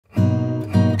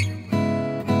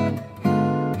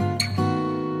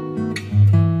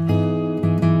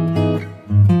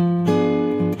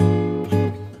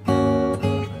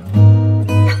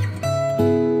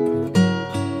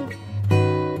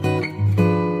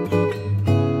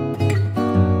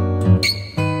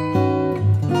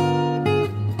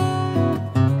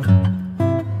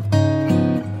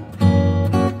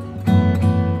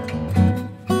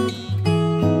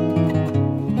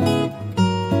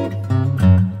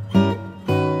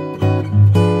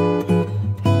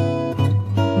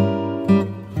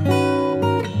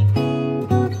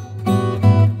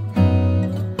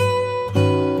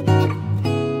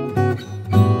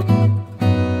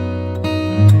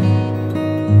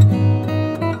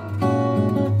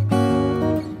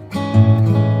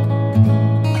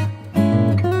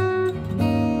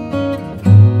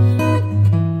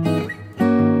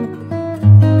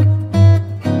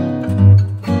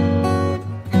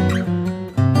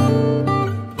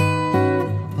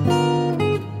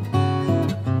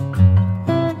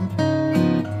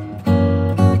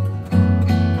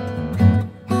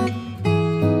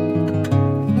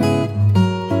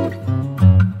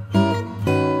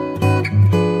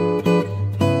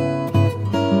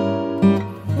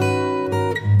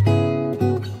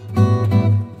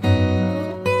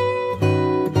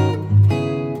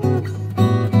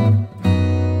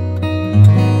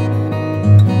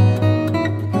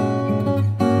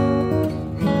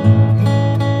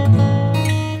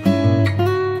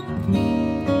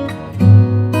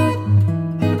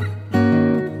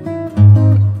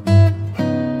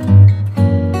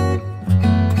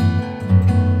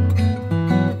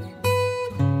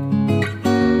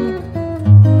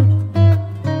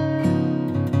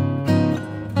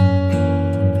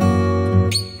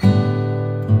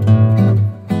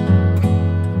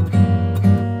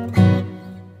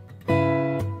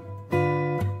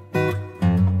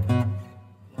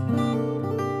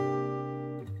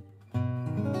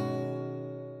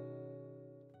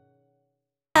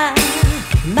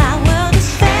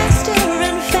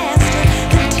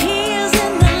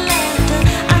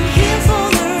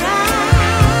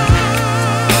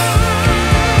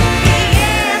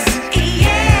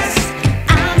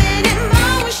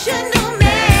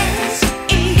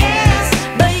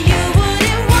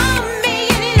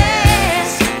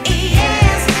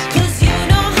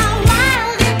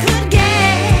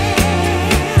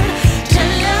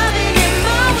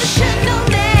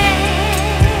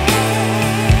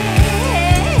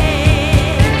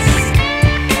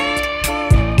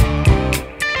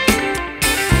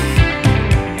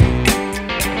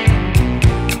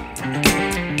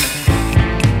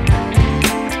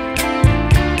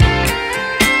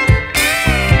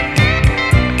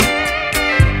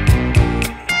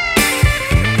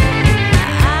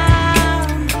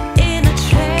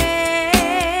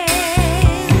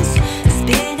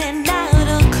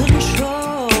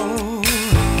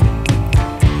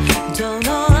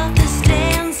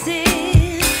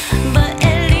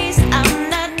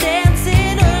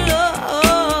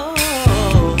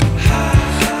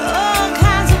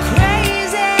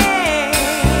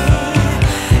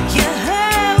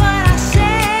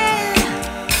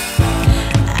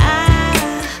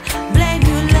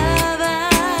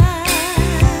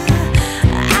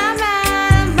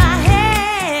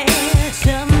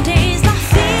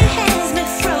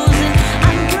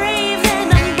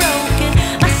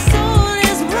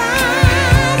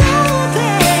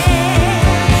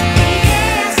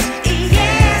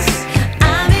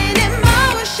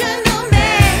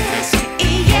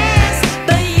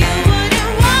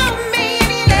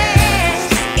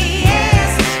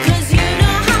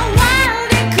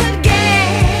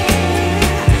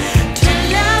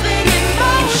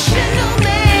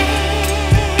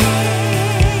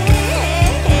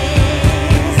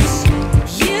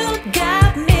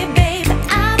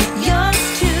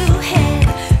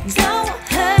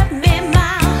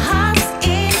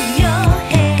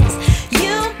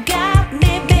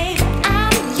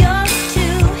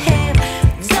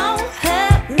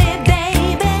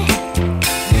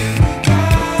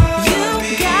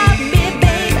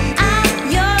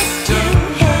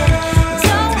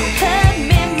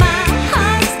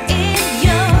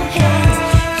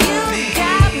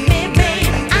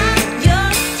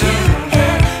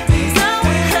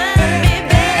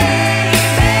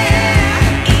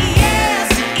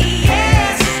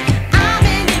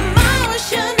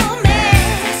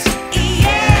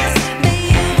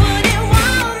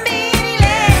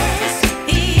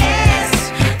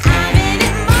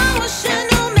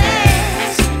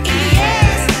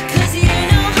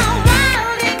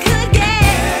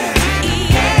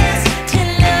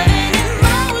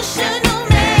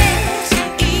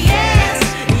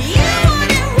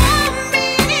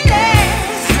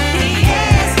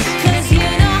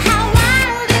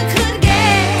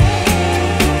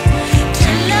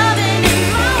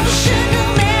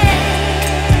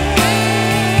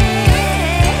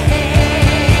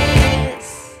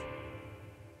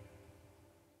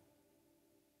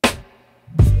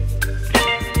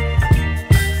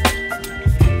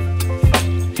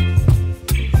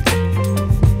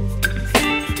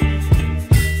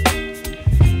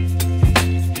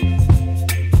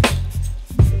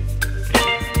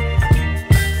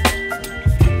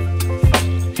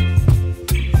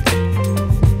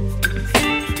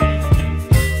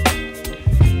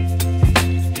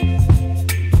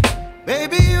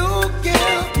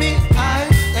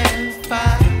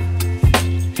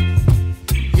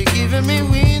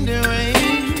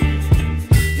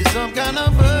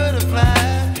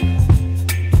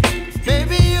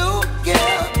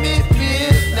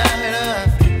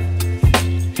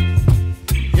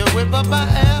up my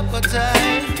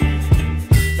appetite.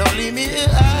 Don't leave me here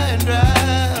high and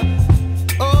dry.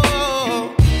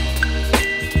 Oh,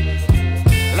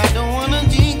 well, I don't wanna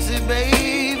jinx it,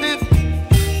 baby,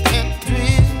 and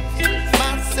twist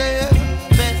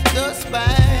myself at the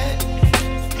spine.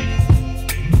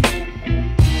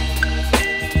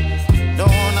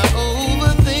 Don't wanna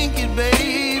overthink it,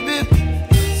 baby.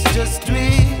 It's just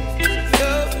twist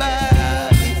your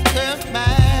body and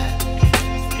mine.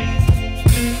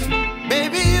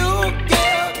 Baby, you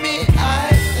give me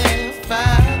ice and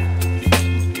fire.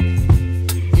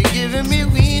 You're giving me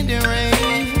wind and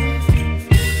rain.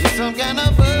 You're some kind of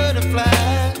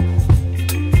butterfly.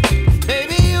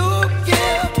 Baby, you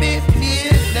give me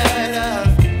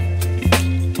midnight.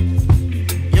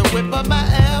 You whip up my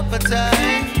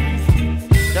appetite.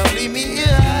 Don't leave me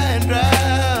here high and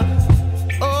dry.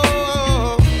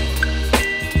 Oh,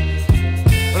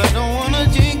 but I don't wanna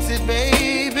jinx it,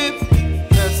 baby.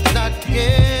 Let's not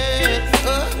get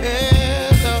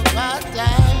ahead of my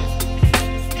time.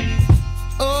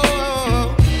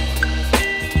 Oh,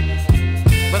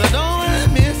 but I don't wanna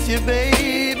miss you,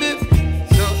 baby.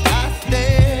 So I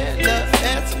stand up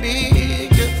and speak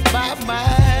just my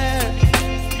mind.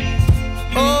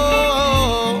 Oh.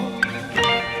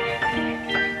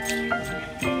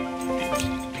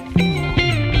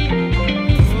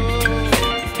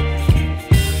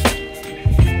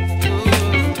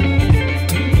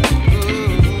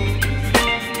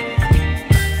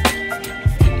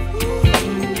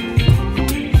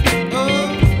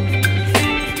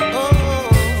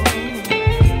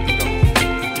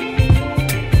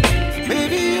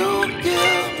 Baby, you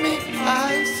give me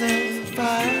ice and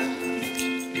fire.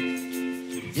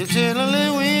 You're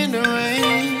chilling wind and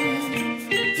rain.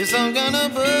 You're some kind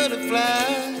of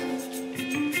butterfly.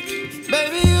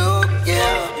 Baby, you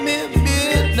give me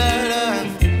midnight.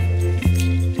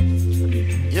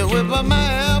 You whip up my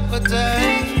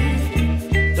appetite.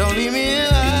 Don't leave me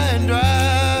here high and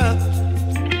dry.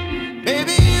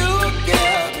 Baby, you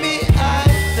give me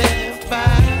ice and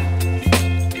fire.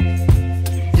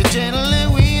 You're channeling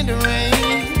wind and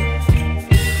rain.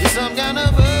 You're some kind of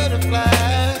butterfly.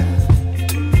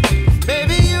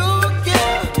 Baby, you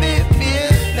give me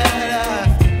midnight.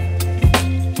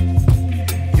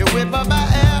 You whip up my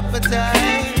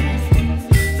appetite.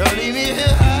 Don't leave me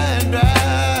here high